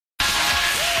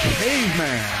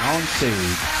Caveman on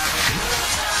stage.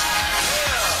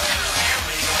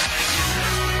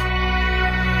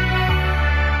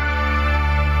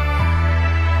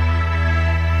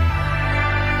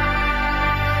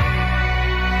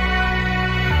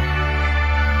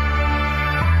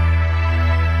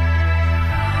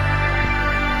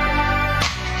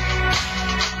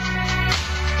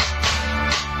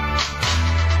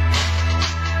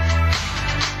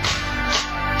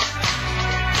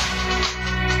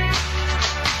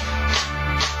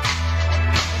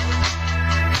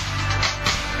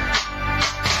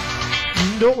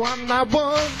 No, I'm not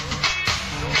one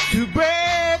to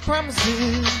break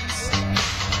promises.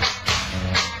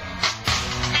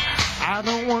 I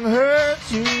don't want to hurt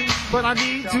you, but I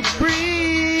need to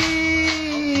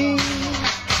breathe.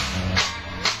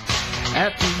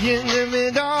 At the end of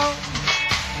it all,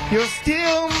 you're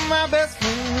still my best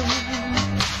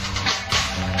friend.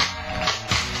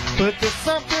 But there's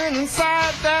something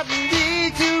inside that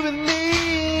needs to believe.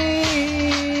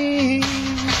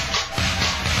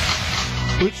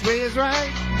 Which way is right?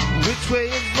 Which way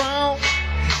is wrong?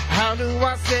 How do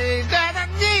I say that I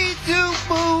need to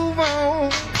move on?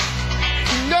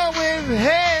 No, we're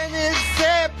headed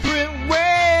separate ways.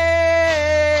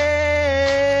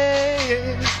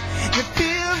 It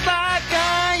feels like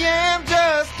I am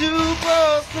just too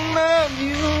close to love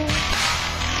you.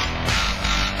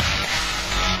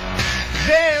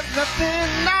 There's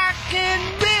nothing I can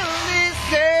really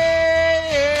say.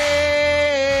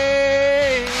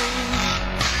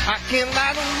 I can't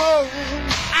lie no more.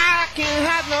 I can't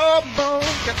hide no more.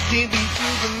 Got to be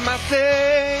true to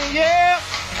myself, yeah.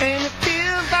 And it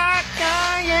feels like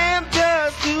I am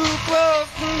just too close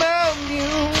to love you.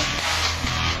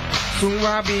 So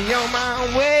I'll be on my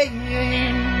way.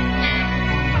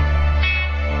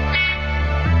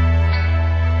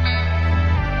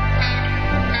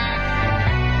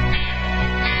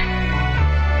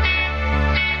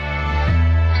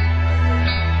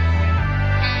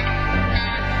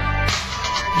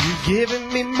 Giving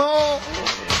me more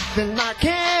than I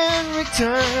can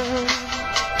return.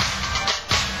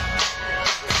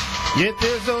 Yet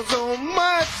there's also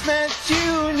much that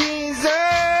you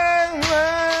deserve.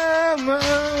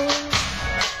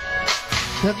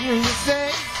 Nothing to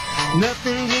say,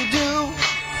 nothing to do.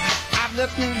 I've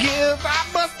nothing to give, I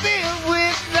must live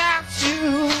without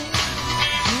you.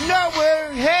 You know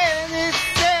we're headed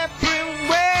separate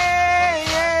ways.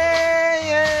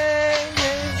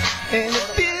 And it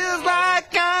feels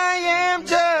like I am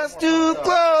just too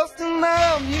close to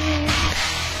love you.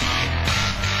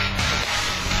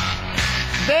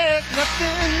 There's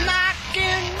nothing I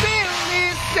can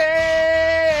really say.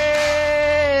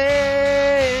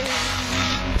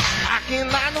 I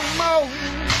can't lie no more.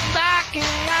 I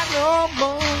can't lie no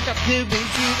more. Got to be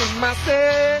true to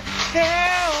myself.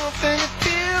 And it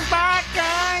feels like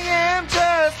I am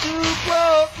just too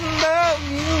close to love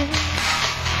you.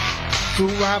 So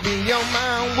I'll be on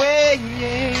my way.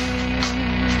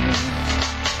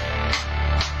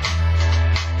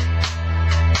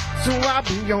 So I'll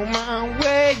be on my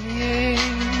way.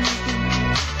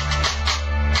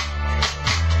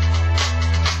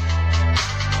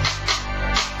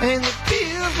 And it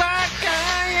feels like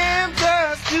I am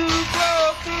just too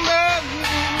close to love you.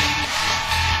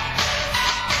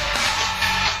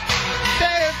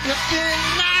 There's nothing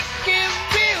I can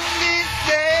really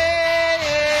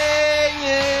say.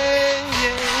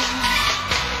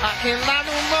 I can't lie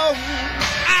no more.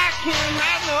 I can't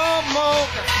lie no more.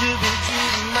 Got to be true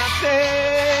to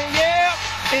myself, yeah.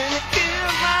 And it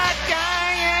feels like I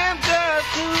am just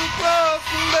too close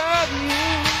to love you.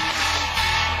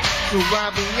 So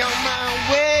I'll be on my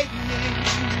way.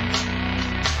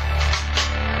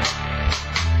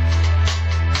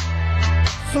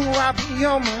 So I'll be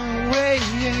on my way.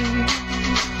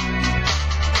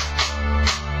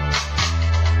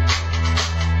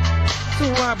 So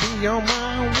I'll be on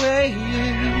my way.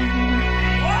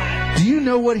 Do you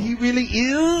know what he really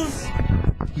is?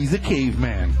 He's a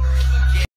caveman.